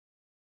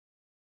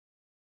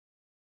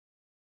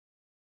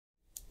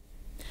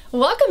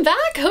Welcome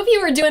back! Hope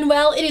you are doing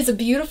well. It is a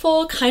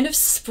beautiful kind of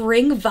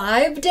spring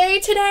vibe day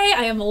today.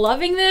 I am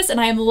loving this and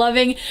I am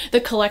loving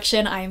the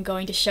collection I am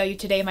going to show you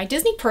today, my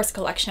Disney purse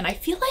collection. I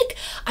feel like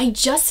I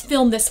just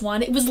filmed this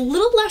one. It was a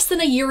little less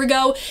than a year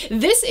ago.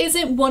 This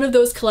isn't one of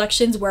those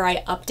collections where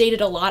I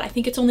updated a lot. I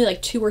think it's only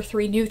like 2 or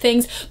 3 new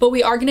things, but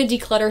we are going to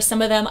declutter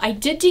some of them. I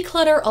did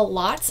declutter a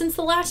lot since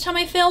the last time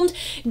I filmed.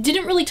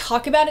 Didn't really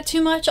talk about it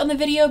too much on the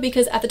video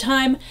because at the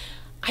time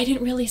I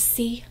didn't really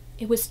see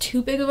it was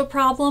too big of a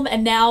problem,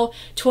 and now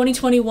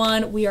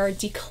 2021 we are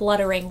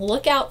decluttering.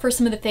 Look out for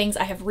some of the things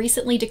I have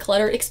recently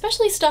decluttered,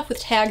 especially stuff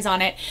with tags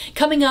on it,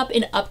 coming up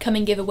in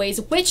upcoming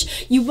giveaways,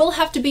 which you will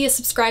have to be a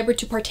subscriber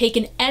to partake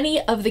in any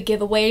of the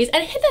giveaways,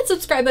 and hit that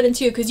subscribe button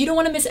too because you don't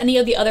want to miss any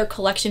of the other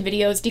collection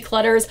videos,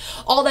 declutters,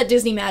 all that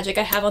Disney magic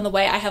I have on the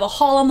way. I have a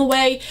haul on the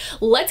way.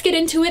 Let's get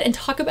into it and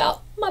talk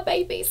about my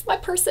babies, my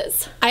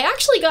purses. I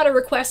actually got a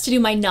request to do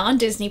my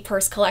non-Disney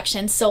purse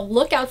collection, so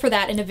look out for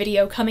that in a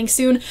video coming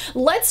soon.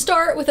 Let's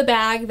start with a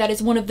bag that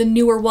is one of the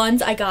newer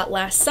ones I got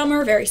last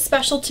summer, very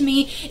special to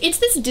me. It's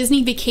this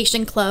Disney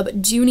Vacation Club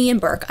Dooney &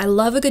 Bourke. I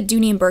love a good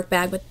Dooney & Bourke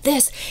bag, but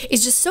this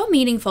is just so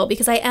meaningful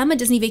because I am a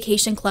Disney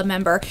Vacation Club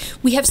member.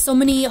 We have so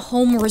many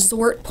home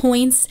resort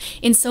points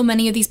in so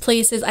many of these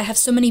places. I have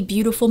so many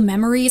beautiful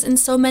memories in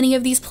so many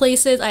of these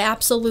places. I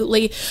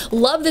absolutely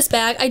love this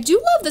bag. I do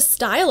love the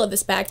style of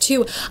this bag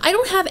too. I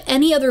don't have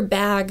any other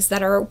bags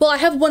that are, well, I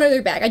have one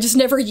other bag. I just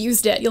never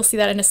used it. You'll see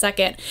that in a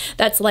second.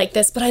 That's like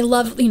this, but I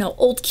love, you know,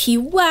 Old Key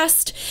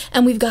West,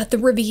 and we've got the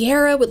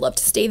Riviera. Would love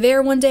to stay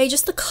there one day.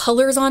 Just the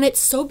colors on it,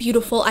 so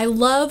beautiful. I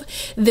love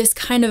this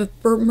kind of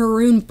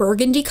maroon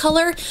burgundy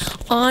color.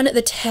 On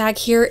the tag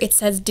here, it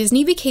says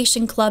Disney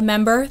Vacation Club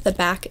member. The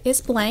back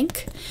is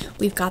blank.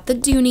 We've got the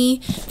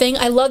Dooney thing.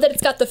 I love that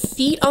it's got the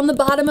feet on the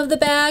bottom of the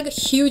bag.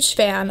 Huge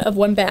fan of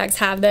when bags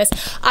have this.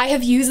 I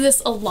have used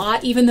this a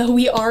lot, even though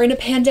we are in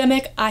a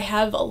pandemic. I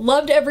have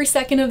loved every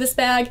second of this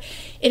bag.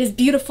 It is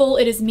beautiful.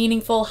 It is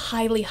meaningful.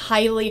 Highly,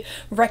 highly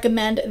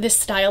recommend this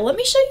style. Let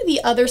me show you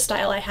the other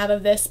style I have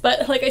of this,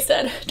 but like I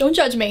said, don't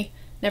judge me.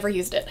 Never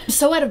used it. I'm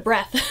so out of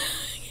breath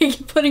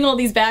putting all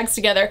these bags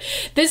together.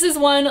 This is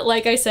one,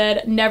 like I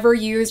said, never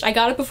used. I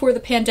got it before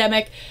the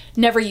pandemic,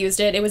 never used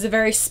it. It was a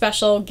very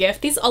special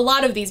gift. A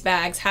lot of these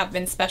bags have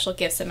been special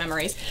gifts and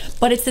memories,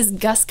 but it's this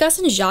Gus Gus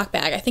and Jacques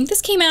bag. I think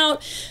this came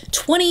out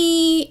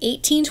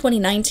 2018,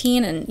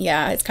 2019, and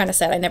yeah, it's kind of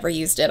sad I never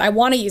used it. I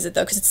want to use it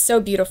though because it's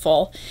so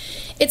beautiful.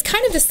 It's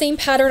kind of the same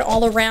pattern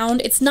all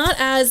around. It's not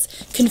as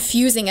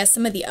confusing as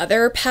some of the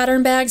other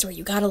pattern bags where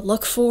you gotta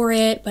look for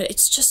it, but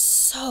it's just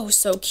so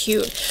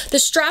cute. The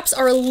straps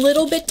are a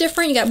little bit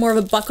different. You got more of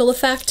a buckle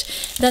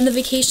effect than the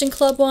Vacation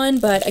Club one,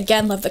 but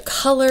again, love the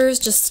colors.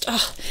 Just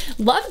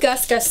love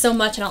Gus Gus so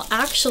much, and I'll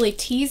actually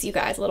tease you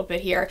guys a little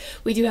bit here.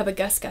 We do have a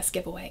Gus Gus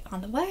giveaway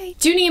on the way.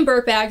 Dooney &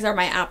 Bourke bags are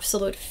my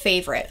absolute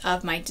favorite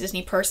of my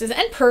Disney purses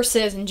and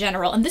purses in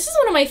general, and this is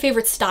one of my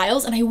favorite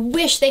styles, and I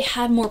wish they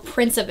had more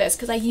prints of this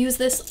because I use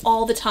this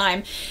all the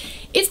time.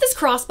 It's this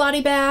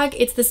crossbody bag.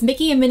 It's this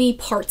Mickey and Minnie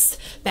parts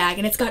bag,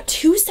 and it's got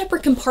 2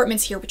 separate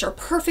compartments here, which are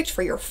perfect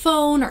for your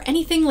phone or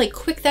anything like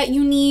quick that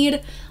you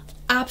need.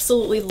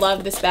 Absolutely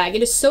love this bag.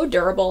 It is so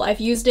durable. I've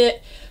used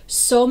it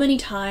so many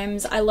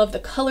times. I love the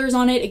colors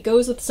on it. It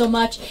goes with so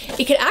much.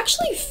 It could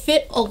actually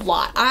fit a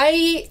lot.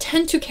 I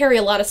tend to carry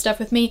a lot of stuff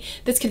with me.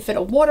 This could fit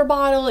a water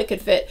bottle. It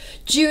could fit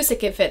juice. It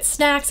could fit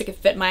snacks. It could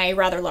fit my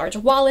rather large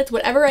wallet.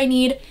 Whatever I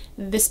need,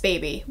 this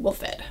baby will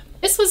fit.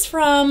 This was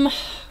from,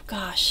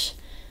 gosh,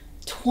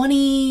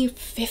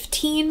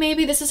 2015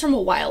 maybe. This is from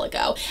a while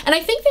ago, and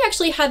I think they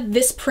actually had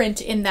this print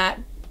in that,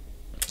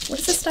 what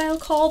is this style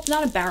called?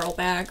 Not a barrel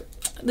bag,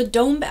 the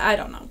dome bag. I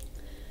don't know.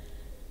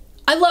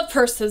 I love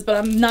purses, but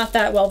I'm not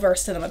that well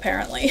versed in them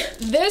apparently.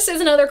 This is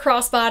another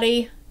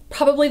crossbody,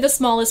 probably the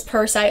smallest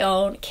purse I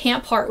own.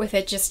 Can't part with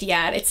it just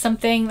yet. It's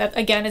something that,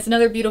 again, is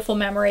another beautiful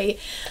memory.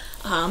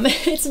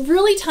 It's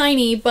really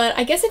tiny, but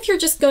I guess if you're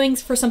just going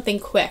for something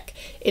quick,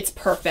 it's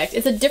perfect.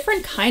 It's a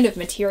different kind of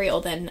material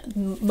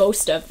than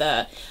most of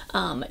the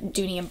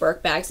Dooney &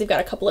 Bourke bags. They've got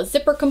a couple of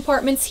zipper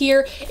compartments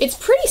here. It's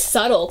pretty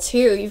subtle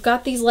too. You've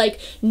got these like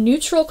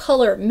neutral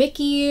color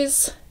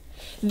Mickeys.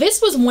 This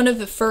was one of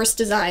the first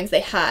designs they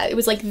had. It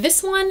was like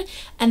this one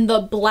and the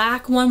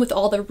black one with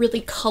all the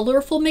really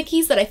colorful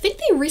Mickeys that I think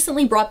they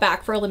recently brought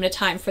back for a limited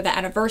time for the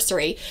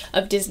anniversary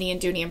of Disney and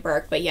Dooney &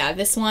 Bourke. But yeah,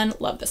 this one,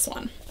 love this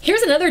one.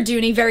 Here's another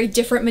Dooney, very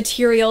different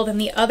material than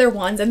the other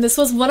ones, and this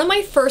was one of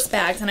my first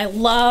bags, and I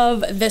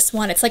love this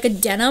one. It's like a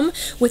denim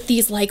with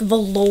these like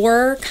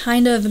velour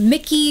kind of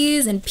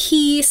Mickeys and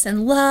peace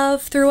and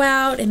love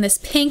throughout in this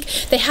pink.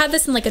 They had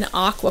this in like an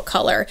aqua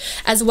color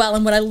as well,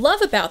 and what I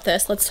love about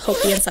this, let's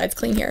hope the inside's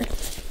clean here.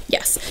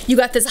 Yes, you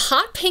got this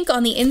hot pink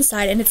on the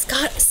inside, and it's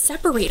got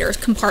separator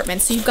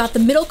compartments. So you've got the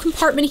middle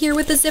compartment here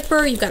with the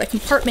zipper, you've got a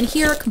compartment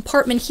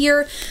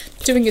here,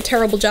 doing a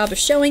terrible job of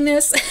showing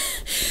this,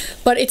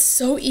 but it's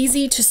so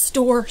easy to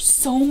store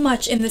so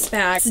much in this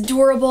bag. It's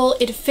durable,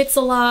 it fits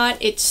a lot,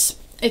 it's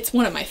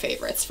one of my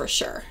favorites for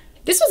sure.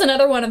 This was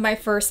another one of my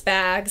first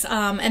bags,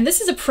 and this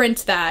is a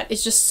print that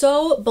is just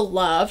so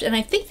beloved, and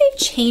I think they've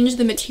changed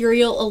the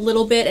material a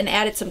little bit and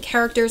added some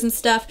characters and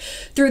stuff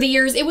through the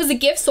years. It was a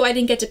gift, so I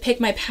didn't get to pick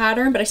my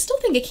pattern, but I still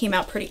think it came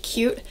out pretty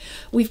cute.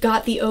 We've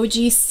got the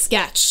OG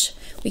sketch.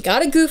 We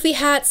got a Goofy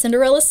hat,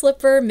 Cinderella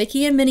slipper,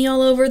 Mickey and Minnie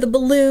all over, the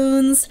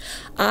balloons.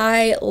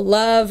 I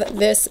love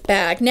this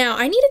bag. Now,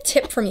 I need a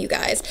tip from you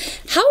guys.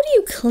 How do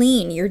you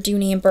clean your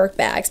Dooney and Bourke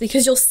bags?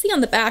 Because you'll see on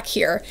the back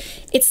here,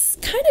 it's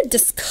kind of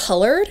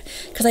discolored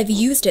because I've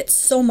used it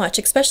so much,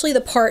 especially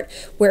the part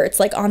where it's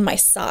like on my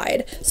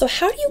side. So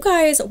how do you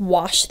guys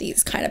wash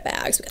these kind of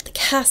bags? We got the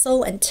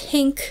Castle and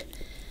Tink.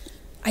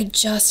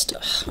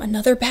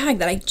 Another bag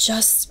that I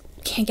just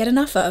can't get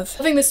enough of.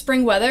 Loving the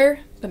spring weather,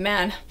 but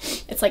man,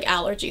 it's like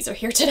allergies are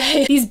here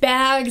today. These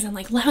bags and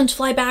like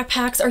Loungefly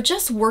backpacks are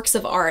just works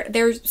of art.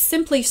 They're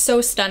simply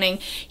so stunning.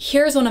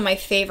 Here's one of my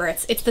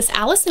favorites. It's this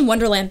Alice in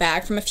Wonderland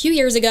bag from a few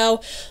years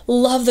ago.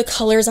 Love the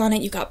colors on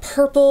it. You've got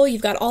purple,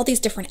 you've got all these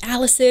different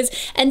Alices,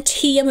 and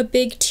tea. I'm a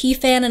big tea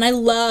fan, and I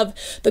love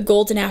the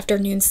golden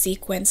afternoon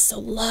sequence. So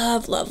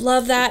love, love,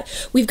 love that.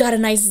 We've got a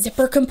nice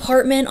zipper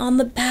compartment on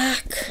the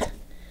back.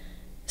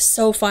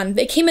 So fun.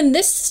 They came in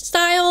this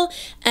style,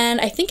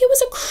 and I think it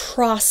was a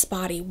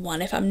crossbody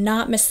one if I'm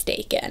not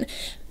mistaken.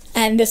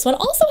 And this one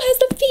also has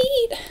the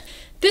feet.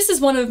 This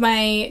is one of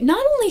my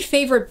not only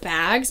favorite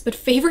bags, but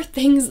favorite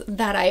things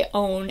that I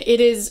own. It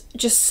is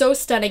just so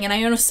stunning, and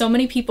I know so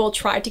many people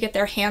tried to get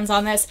their hands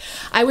on this.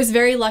 I was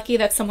very lucky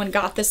that someone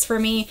got this for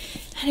me,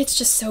 and it's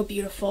just so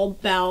beautiful.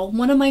 Belle,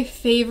 one of my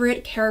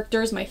favorite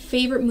characters. My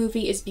favorite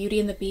movie is Beauty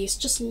and the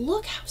Beast. Just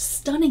look how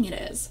stunning it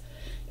is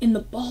in the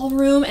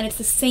ballroom, and it's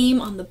the same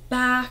on the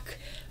back.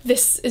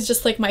 This is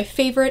just like my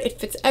favorite. It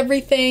fits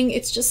everything.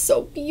 It's just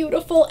so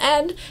beautiful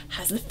and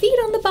has the feet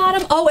on the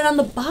bottom. Oh, and on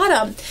the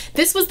bottom,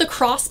 this was the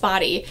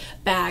crossbody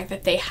bag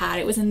that they had.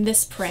 It was in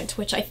this print,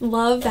 which I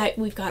love that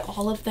we've got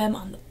all of them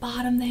on the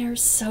bottom there.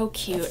 So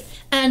cute.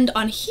 And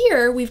on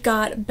here, we've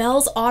got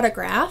Belle's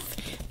autograph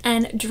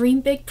and Dream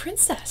Big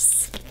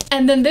Princess.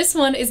 And then this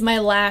one is my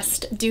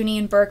last Dooney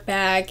and Bourke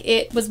bag.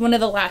 It was one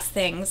of the last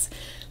things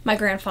my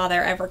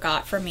grandfather ever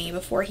got for me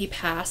before he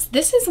passed.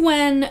 This is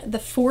when the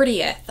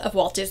 40th of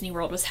Walt Disney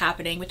World was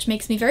happening, which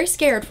makes me very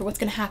scared for what's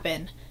gonna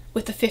happen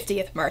with the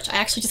 50th merch. I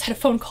actually just had a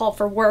phone call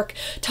for work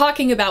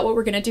talking about what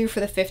we're gonna do for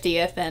the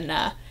 50th, and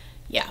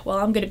yeah, well,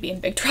 I'm gonna be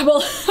in big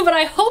trouble. But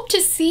I hope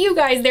to see you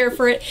guys there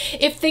for it.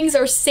 If things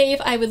are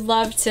safe, I would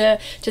love to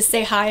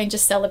say hi and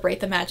just celebrate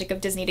the magic of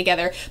Disney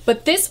together.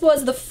 But this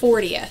was the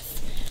 40th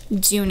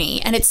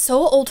Dooney, and it's so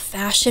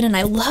old-fashioned, and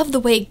I love the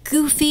way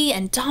Goofy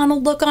and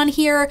Donald look on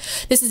here.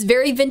 This is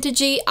very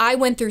vintagey. I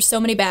went through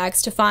so many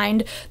bags to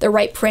find the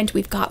right print.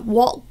 We've got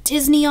Walt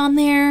Disney on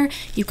there.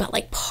 You've got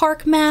like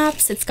park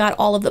maps. It's got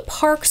all of the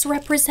parks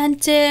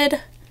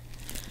represented.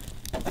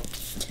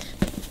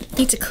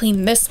 Need to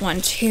clean this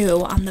one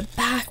too. On the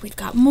back, we've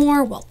got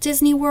more Walt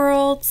Disney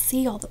World.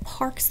 See all the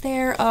parks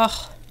there.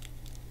 Ugh.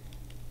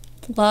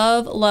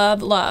 Love,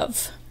 love,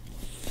 love.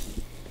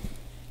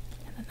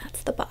 And then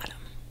that's the bottom.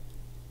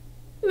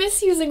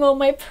 Miss using all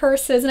my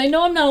purses, and I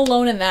know I'm not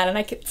alone in that, and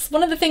it's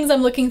one of the things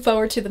I'm looking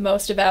forward to the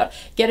most about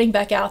getting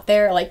back out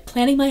there, like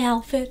planning my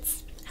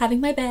outfits,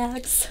 having my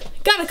bags.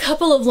 Got a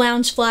couple of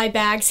Loungefly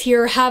bags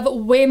here, have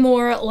way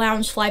more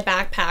Loungefly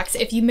backpacks.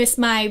 If you missed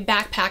my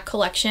backpack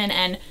collection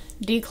and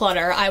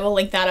Declutter, I will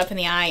link that up in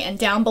the eye and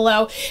down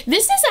below.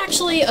 This is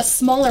actually a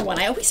smaller one.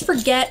 I always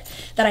forget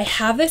that I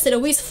have this. It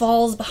always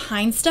falls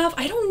behind stuff.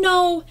 I don't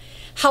know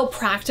how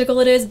practical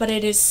it is, but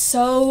it is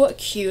so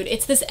cute.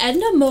 It's this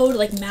Edna Mode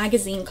like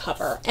magazine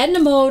cover. Edna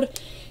Mode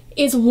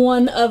is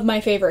one of my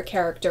favorite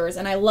characters,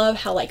 and I love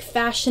how like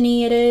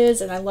fashiony it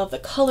is, and I love the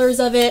colors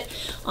of it.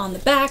 On the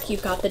back,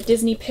 you've got the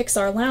Disney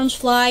Pixar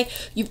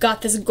Loungefly. You've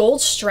got this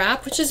gold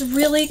strap, which is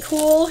really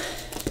cool.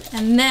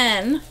 And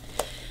then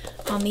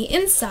on the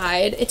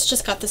inside, it's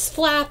just got this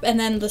flap and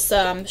then this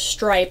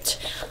striped.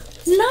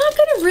 Not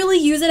gonna really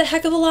use it a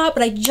heck of a lot,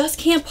 but I just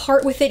can't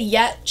part with it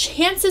yet.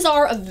 Chances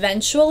are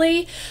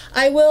eventually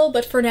I will,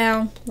 but for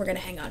now, we're gonna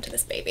hang on to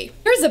this baby.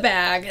 Here's a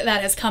bag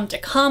that has come to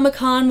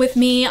Comic-Con with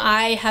me.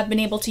 I have been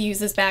able to use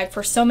this bag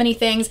for so many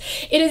things.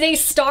 It is a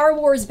Star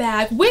Wars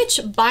bag, which,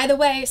 by the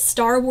way,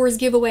 Star Wars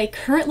giveaway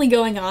currently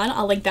going on.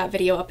 I'll link that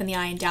video up in the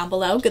eye and down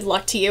below. Good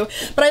luck to you.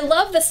 But I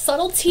love the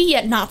subtlety,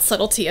 yet not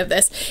subtlety of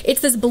this. It's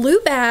this blue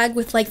bag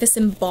with like this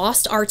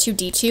embossed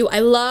R2-D2. I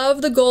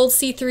love the gold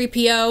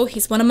C-3PO.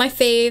 He's one of my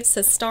faves.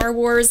 Says Star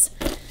Wars.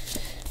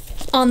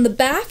 On the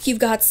back, you've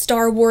got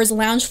Star Wars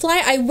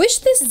Loungefly. I wish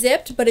this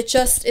zipped, but it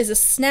just is a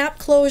snap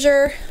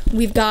closure.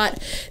 We've got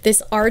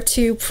this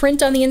R2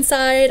 print on the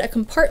inside, a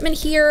compartment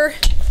here,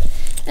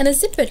 and a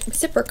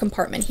zipper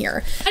compartment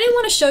here. I didn't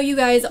want to show you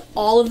guys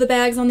all of the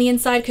bags on the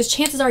inside because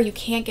chances are you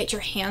can't get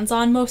your hands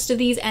on most of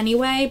these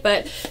anyway,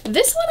 but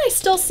this one I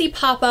still see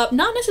pop up,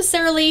 not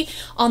necessarily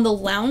on the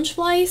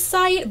Loungefly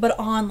site, but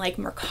on like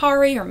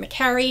Mercari or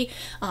Macari,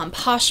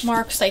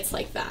 Poshmark, sites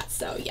like that.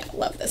 So yeah,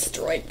 love this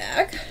droid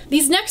bag.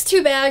 These next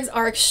two bags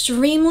are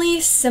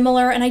extremely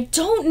similar, and I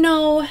don't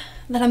know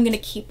that I'm gonna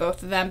keep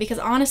both of them because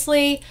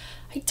honestly,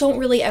 I don't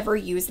really ever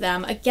use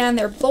them. Again,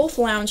 they're both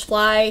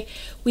Loungefly.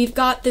 We've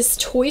got this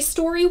Toy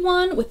Story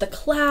one with the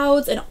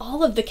clouds and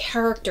all of the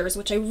characters,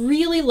 which I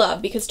really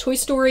love because Toy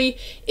Story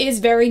is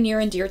very near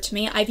and dear to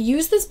me. I've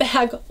used this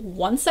bag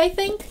once, I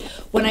think,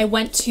 when I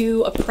went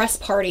to a press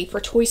party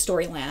for Toy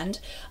Story Land.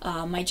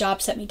 My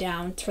job sent me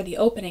down for the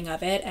opening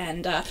of it,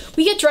 and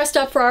we get dressed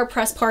up for our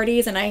press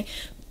parties, and I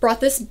brought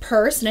this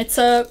purse, and it's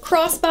a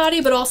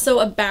crossbody, but also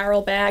a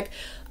barrel bag.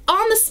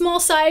 On the small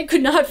side,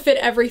 could not fit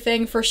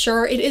everything for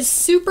sure. It is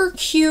super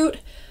cute,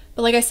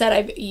 but like I said,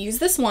 I've used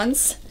this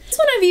once. This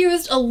one I've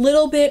used a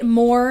little bit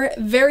more,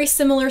 very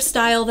similar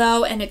style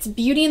though, and it's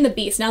Beauty and the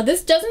Beast. Now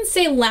this doesn't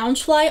say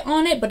Loungefly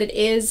on it, but it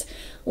is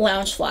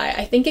Loungefly.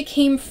 I think it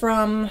came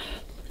from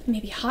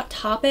maybe Hot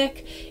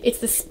Topic. It's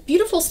this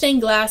beautiful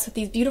stained glass with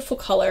these beautiful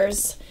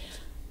colors.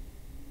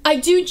 I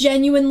do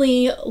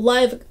genuinely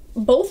love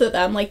both of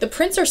them. Like, the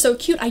prints are so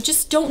cute. I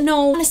just don't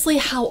know honestly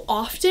how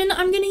often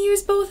I'm gonna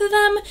use both of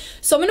them,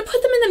 so I'm gonna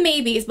put them in the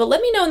maybes, but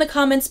let me know in the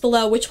comments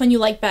below which one you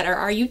like better.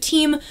 Are you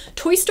team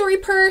Toy Story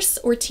purse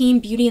or team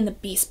Beauty and the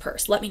Beast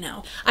purse? Let me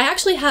know. I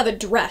actually have a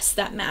dress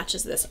that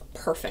matches this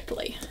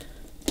perfectly.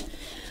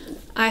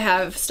 I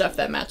have stuff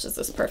that matches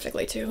this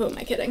perfectly too. Who am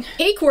I kidding?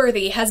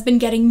 Cakeworthy has been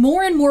getting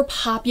more and more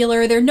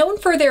popular. They're known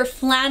for their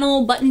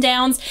flannel button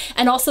downs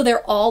and also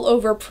their all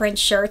over print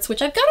shirts,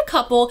 which I've got a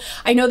couple.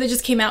 I know they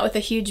just came out with a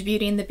huge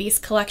Beauty and the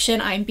Beast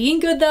collection. I'm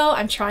being good though.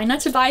 I'm trying not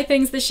to buy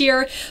things this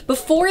year.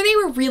 Before they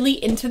were really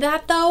into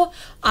that though,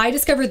 I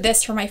discovered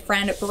this from my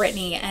friend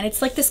Brittany, and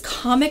it's like this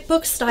comic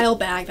book style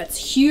bag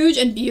that's huge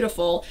and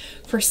beautiful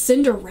for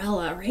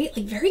Cinderella, right?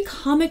 Like very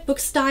comic book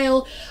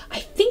style. I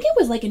think it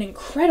was like an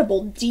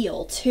incredible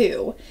deal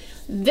too.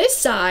 This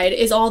side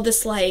is all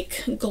this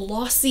like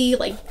glossy,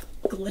 like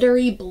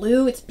glittery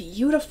blue. It's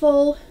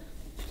beautiful.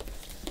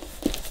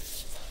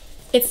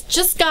 It's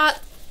just got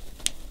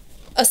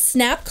a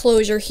snap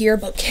closure here,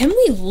 but can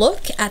we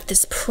look at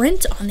this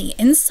print on the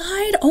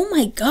inside? Oh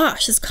my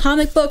gosh, this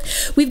comic book.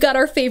 We've got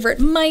our favorite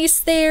mice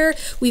there.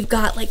 We've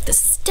got like the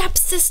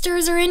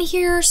stepsisters are in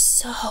here.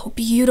 So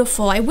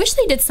beautiful. I wish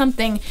they did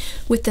something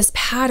with this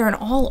pattern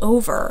all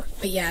over.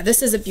 But yeah,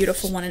 this is a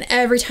beautiful one, and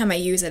every time I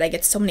use it, I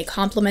get so many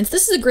compliments.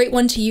 This is a great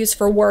one to use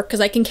for work because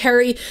I can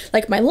carry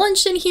like my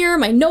lunch in here,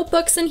 my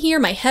notebooks in here,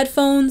 my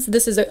headphones.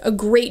 This is a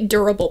great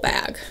durable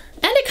bag.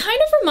 And it kind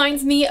of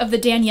reminds me of the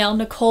Danielle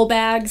Nicole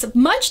bags.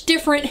 Much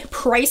different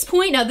price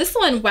point. Now this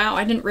one, wow,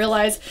 I didn't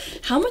realize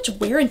how much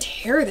wear and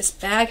tear this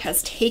bag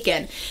has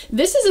taken.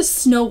 This is a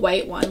Snow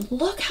White one.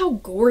 Look how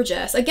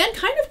gorgeous. Again,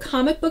 kind of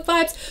comic book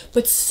vibes,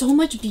 but so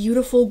much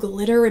beautiful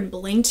glitter and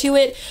bling to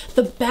it.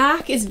 The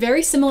back is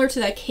very similar to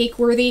that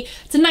Cakeworthy.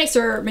 It's a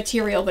nicer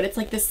material, but it's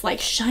like this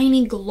like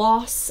shiny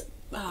gloss,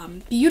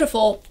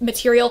 beautiful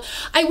material.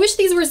 I wish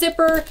these were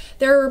zipper.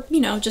 They're,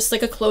 you know, just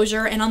like a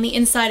closure, and on the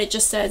inside it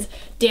just says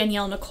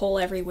Danielle Nicole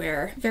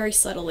everywhere, very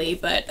subtly,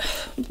 but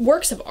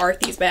works of art,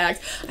 these bags.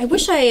 I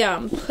wish I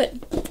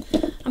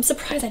I'm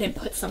surprised I didn't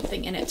put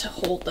something in it to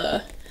hold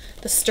the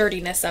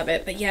sturdiness of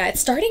it, but yeah, it's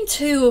starting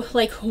to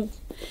like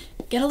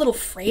get a little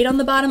frayed on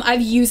the bottom. I've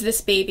used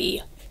this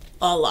baby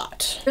a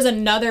lot. There's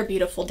another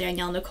beautiful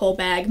Danielle Nicole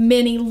bag,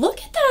 mini.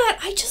 Look at that.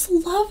 I just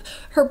love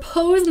her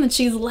pose and that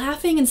she's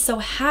laughing and so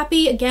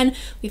happy. Again,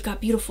 we've got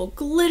beautiful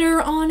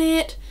glitter on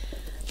it.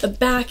 The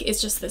back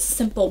is just this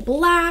simple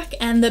black,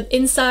 and the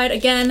inside,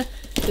 again,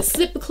 the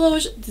zip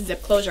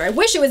closure. I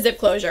wish it was zip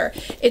closure.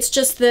 It's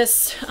just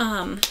this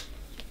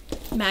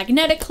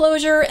magnetic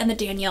closure, and the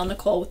Danielle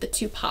Nicole with the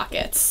two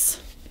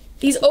pockets.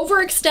 These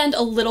overextend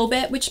a little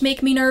bit, which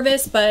make me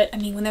nervous, but I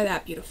mean, when they're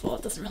that beautiful,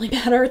 it doesn't really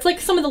matter. It's like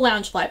some of the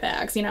Loungefly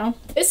bags, you know?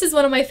 This is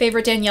one of my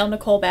favorite Danielle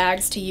Nicole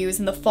bags to use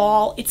in the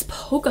fall. It's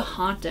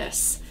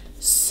Pocahontas.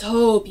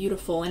 So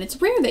beautiful, and it's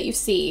rare that you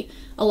see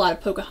a lot of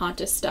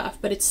Pocahontas stuff,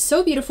 but it's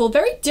so beautiful.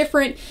 Very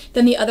different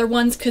than the other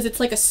ones because it's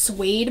like a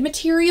suede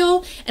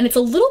material, and it's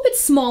a little bit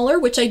smaller,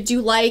 which I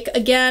do like.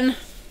 Again,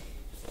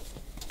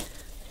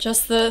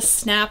 just the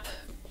snap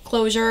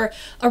closure,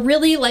 a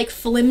really like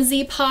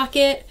flimsy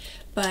pocket.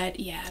 But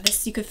yeah,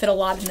 this, you could fit a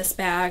lot in this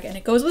bag, and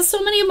it goes with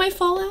so many of my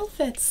fall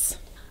outfits.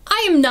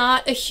 I am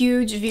not a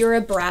huge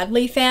Vera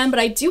Bradley fan, but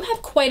I do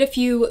have quite a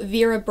few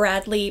Vera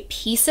Bradley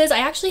pieces. I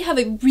actually have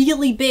a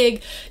really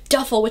big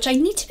duffel, which I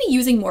need to be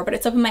using more, but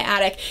it's up in my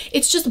attic.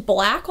 It's just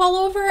black all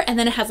over, and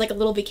then it has like a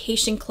little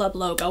vacation club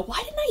logo.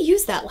 Why didn't I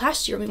use that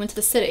last year when we went to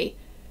the city?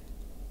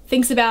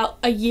 Thinks about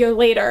a year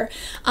later.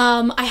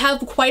 I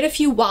have quite a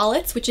few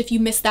wallets, which if you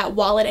missed that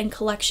wallet and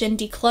collection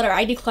declutter,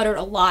 I decluttered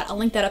a lot. I'll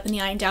link that up in the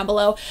eye and down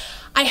below.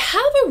 I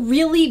have a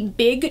really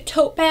big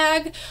tote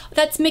bag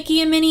that's Mickey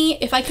and Minnie.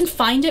 If I can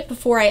find it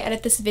before I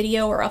edit this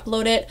video or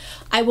upload it,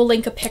 I will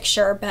link a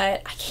picture,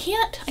 but I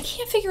can't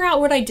figure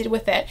out what I did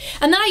with it.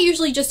 And then I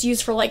usually just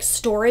use for like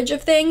storage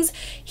of things.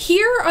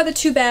 Here are the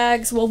two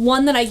bags. Well,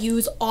 one that I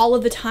use all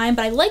of the time,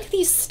 but I like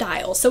these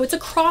styles. So it's a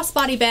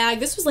crossbody bag.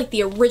 This was like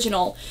the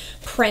original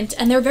print print,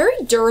 and they're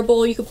very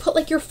durable. You could put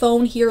like your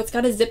phone here. It's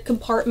got a zip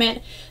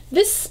compartment.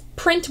 This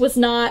print was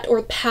not,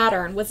 or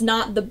pattern was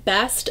not the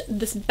best.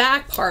 This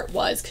back part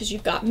was, because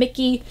you've got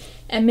Mickey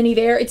and Minnie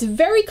there. It's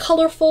very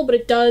colorful, but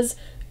it does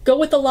go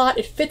with a lot.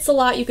 It fits a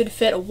lot. You could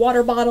fit a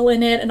water bottle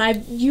in it, and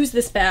I've used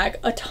this bag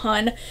a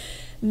ton.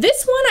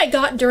 This one I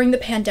got during the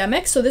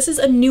pandemic, so this is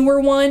a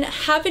newer one.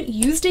 Haven't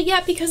used it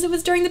yet because it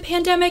was during the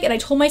pandemic, and I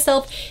told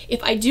myself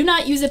if I do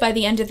not use it by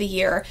the end of the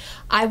year,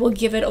 I will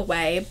give it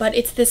away. But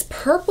it's this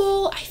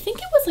purple, I think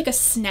it was like a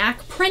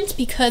snack print,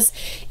 because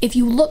if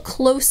you look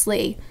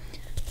closely,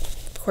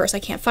 of course I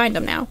can't find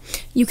them now,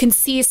 you can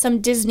see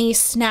some Disney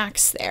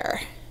snacks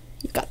there.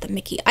 You've got the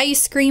Mickey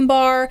ice cream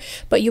bar,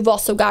 but you've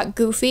also got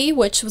Goofy,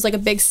 which was like a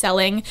big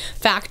selling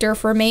factor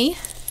for me.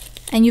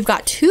 And you've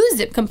got 2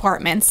 zip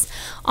compartments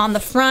on the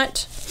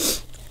front.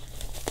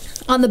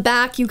 On the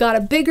back, you got a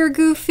bigger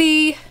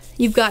Goofy.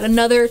 You've got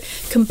another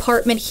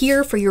compartment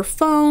here for your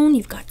phone.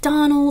 You've got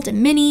Donald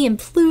and Minnie and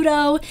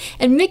Pluto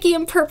and Mickey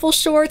in purple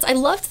shorts. I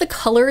loved the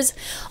colors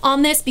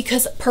on this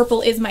because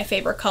purple is my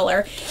favorite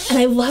color. And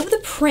I love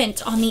the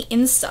print on the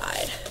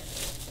inside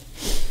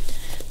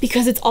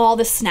because it's all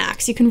the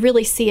snacks. You can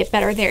really see it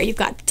better there. You've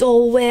got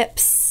Dole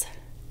Whips.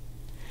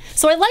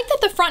 So I like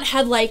that the front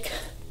had like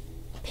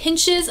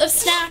pinches of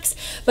snacks,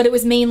 but it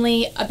was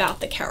mainly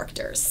about the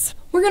characters.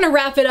 We're gonna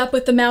wrap it up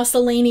with the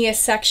miscellaneous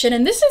section,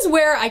 and this is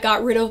where I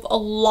got rid of a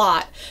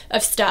lot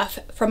of stuff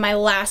from my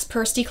last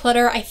purse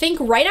declutter. I think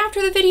right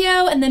after the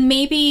video, and then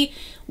maybe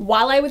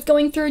while I was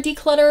going through a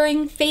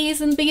decluttering phase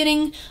in the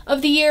beginning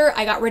of the year,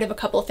 I got rid of a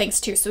couple of things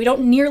too, so we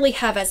don't nearly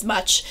have as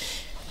much.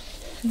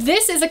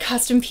 This is a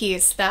custom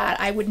piece that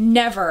I would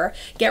never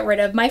get rid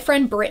of. My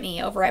friend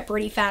Brittany over at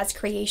Brittany Faz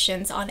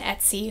Creations on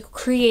Etsy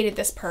created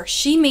this purse.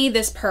 She made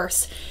this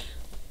purse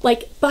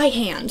like by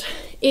hand.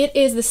 It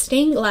is the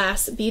stained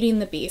glass Beauty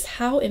and the Beast.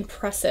 How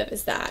impressive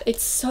is that?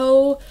 It's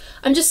so,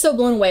 I'm just so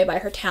blown away by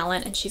her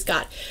talent. And she's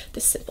got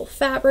the simple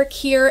fabric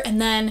here, and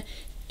then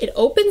it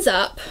opens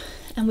up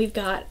and we've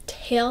got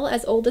Tale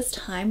as Old as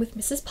Time with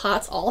Mrs.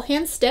 Potts, all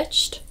hand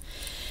stitched.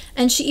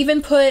 And she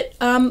even put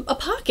a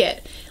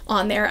pocket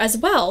on there as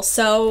well.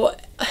 So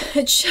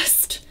it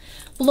just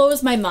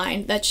blows my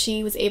mind that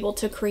she was able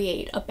to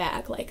create a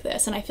bag like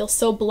this. And I feel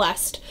so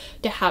blessed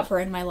to have her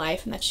in my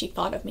life and that she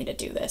thought of me to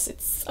do this.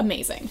 It's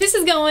amazing. This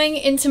is going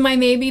into my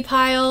maybe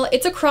pile.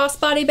 It's a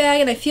crossbody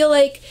bag, and I feel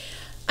like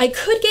I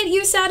could get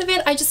use out of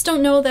it. I just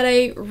don't know that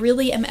I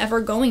really am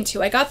ever going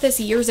to. I got this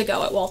years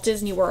ago at Walt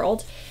Disney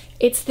World.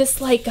 It's this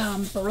like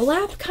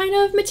burlap kind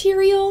of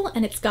material,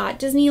 and it's got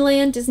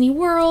Disneyland, Disney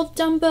World,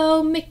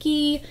 Dumbo,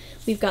 Mickey.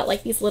 We've got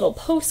like these little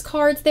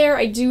postcards there.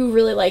 I do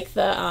really like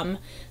the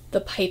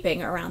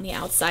piping around the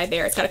outside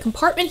there. It's got a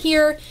compartment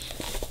here,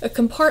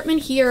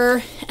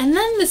 and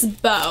then this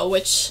bow,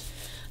 which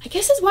I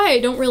guess is why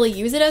I don't really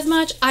use it as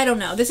much. I don't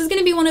know. This is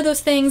gonna be one of those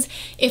things,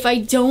 if I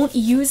don't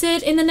use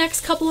it in the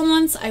next couple of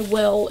months, I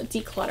will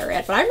declutter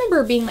it. But I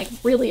remember being like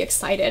really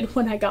excited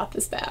when I got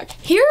this bag.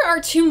 Here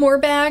are 2 more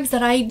bags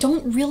that I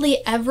don't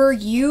really ever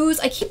use.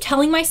 I keep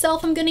telling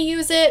myself I'm gonna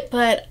use it,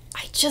 but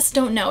I just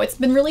don't know. It's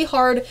been really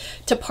hard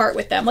to part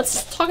with them.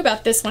 Let's talk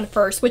about this one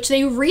first, which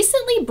they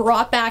recently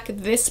brought back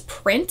this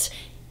print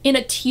in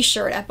a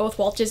t-shirt at both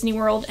Walt Disney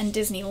World and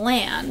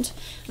Disneyland.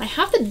 And I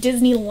have the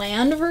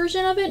Disneyland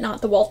version of it,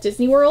 not the Walt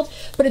Disney World,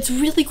 but it's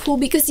really cool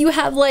because you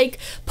have like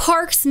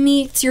parks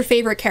meets your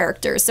favorite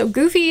characters. So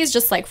Goofy is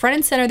just like front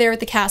and center there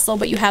at the castle,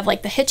 but you have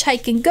like the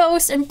hitchhiking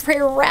ghost and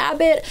Prayer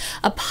Rabbit,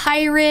 a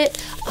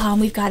pirate.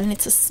 We've got an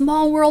It's a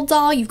Small World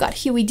doll. You've got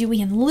Huey, Dewey,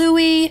 and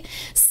Louie.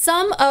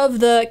 Some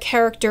of the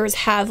characters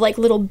have like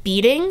little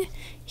beading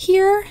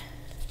here.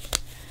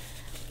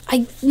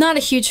 I'm not a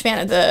huge fan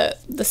of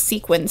the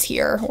sequins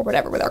here, or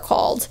whatever they're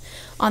called,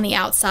 on the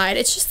outside.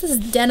 It's just this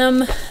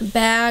denim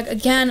bag.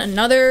 Again,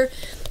 another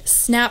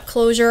snap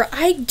closure.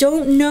 I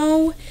don't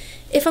know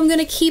if I'm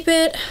gonna keep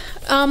it.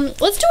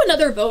 Let's do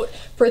another vote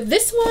for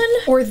this one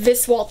or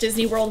this Walt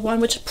Disney World one,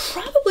 which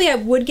probably I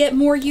would get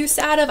more use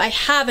out of. I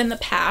have in the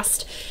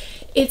past.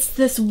 It's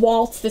this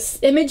Walt, this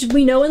image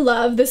we know and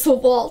love, this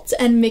Walt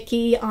and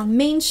Mickey on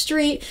Main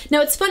Street.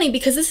 Now it's funny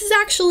because this is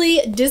actually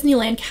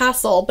Disneyland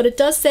Castle, but it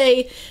does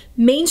say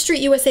Main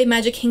Street USA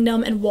Magic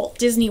Kingdom and Walt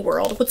Disney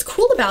World. What's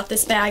cool about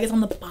this bag is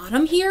on the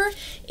bottom here,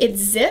 it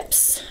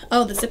zips.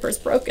 Oh, the zipper's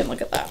broken, look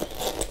at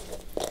that.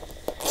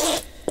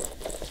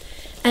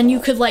 And you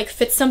could like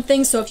fit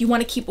something, so if you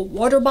want to keep a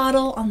water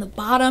bottle on the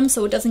bottom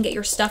so it doesn't get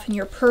your stuff in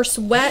your purse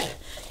wet,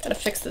 gotta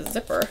fix the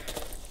zipper.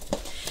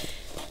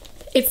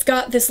 It's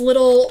got this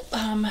little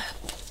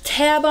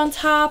tab on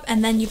top,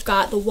 and then you've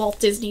got the Walt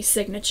Disney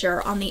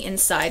signature on the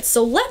inside.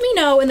 So let me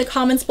know in the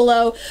comments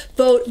below,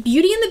 vote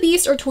Beauty and the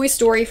Beast or Toy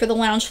Story for the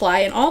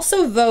Loungefly, and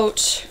also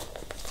vote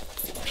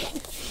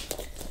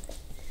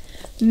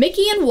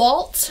Mickey and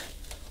Walt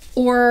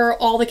or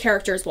all the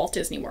characters Walt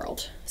Disney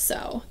World.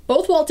 So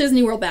both Walt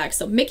Disney World bags,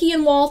 so Mickey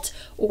and Walt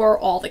or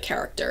all the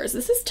characters.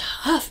 This is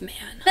tough,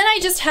 man. Then I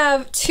just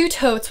have 2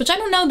 totes, which I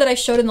don't know that I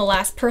showed in the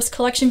last purse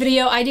collection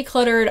video. I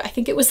decluttered, I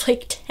think it was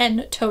like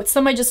 10 totes.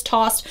 Some I just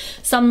tossed,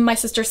 some my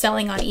sister's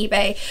selling on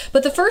eBay.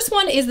 But the first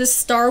one is this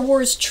Star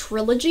Wars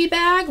trilogy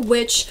bag,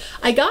 which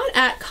I got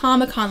at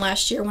Comic-Con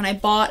last year when I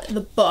bought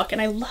the book,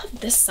 and I love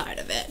this side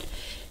of it.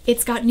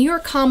 It's got New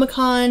York Comic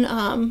Con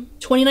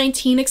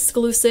 2019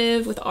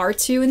 exclusive with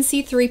R2 and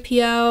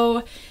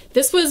C-3PO.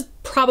 This was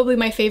probably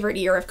my favorite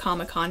year of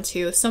Comic-Con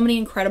too. So many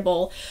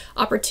incredible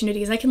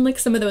opportunities. I can link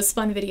some of those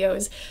fun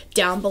videos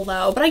down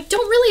below, but I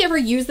don't really ever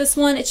use this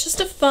one. It's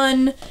just a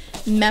fun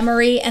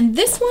memory. And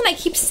this one I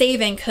keep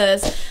saving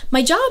because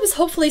my job is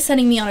hopefully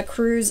sending me on a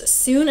cruise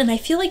soon, and I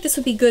feel like this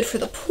would be good for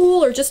the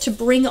pool or just to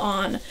bring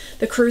on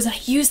the cruise. And I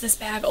used this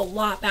bag a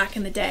lot back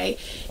in the day.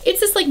 It's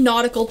this like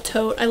nautical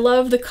tote. I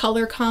love the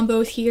color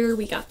combos here.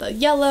 We got the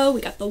yellow,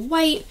 we got the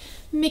white,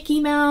 Mickey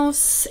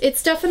Mouse.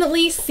 It's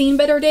definitely seen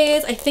better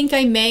days. I think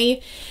I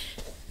may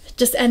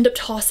just end up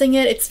tossing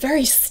it. It's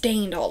very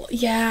stained all.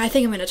 Yeah, I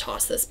think I'm gonna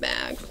toss this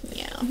bag.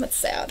 Yeah, that's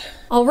sad.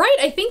 All right,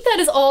 I think that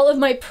is all of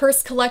my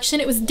purse collection.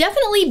 It was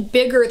definitely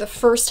bigger the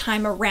first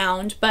time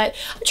around, but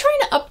I'm trying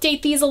to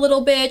update these a little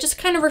bit, just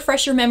kind of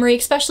refresh your memory,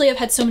 especially I've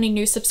had so many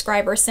new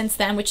subscribers since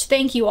then, which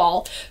thank you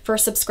all for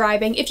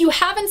subscribing. If you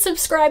haven't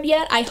subscribed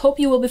yet, I hope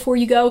you will before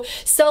you go.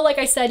 So like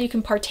I said, you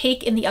can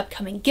partake in the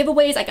upcoming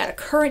giveaways. I got a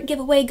current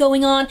giveaway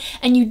going on,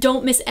 and you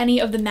don't miss any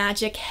of the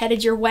magic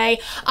headed your way.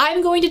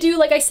 I'm going to do,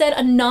 like I said,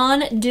 a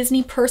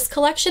non-Disney purse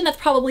collection. That's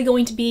probably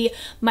going to be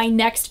my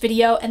next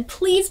video, and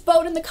please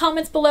vote in the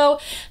comments below.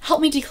 Help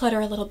me declutter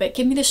a little bit.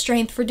 Give me the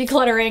strength for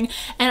decluttering,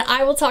 and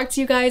I will talk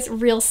to you guys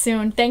real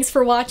soon. Thanks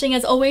for watching.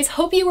 As always,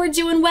 hope you are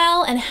doing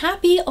well, and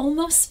happy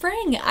almost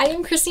spring. I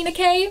am Christina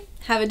K.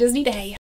 Have a Disney day.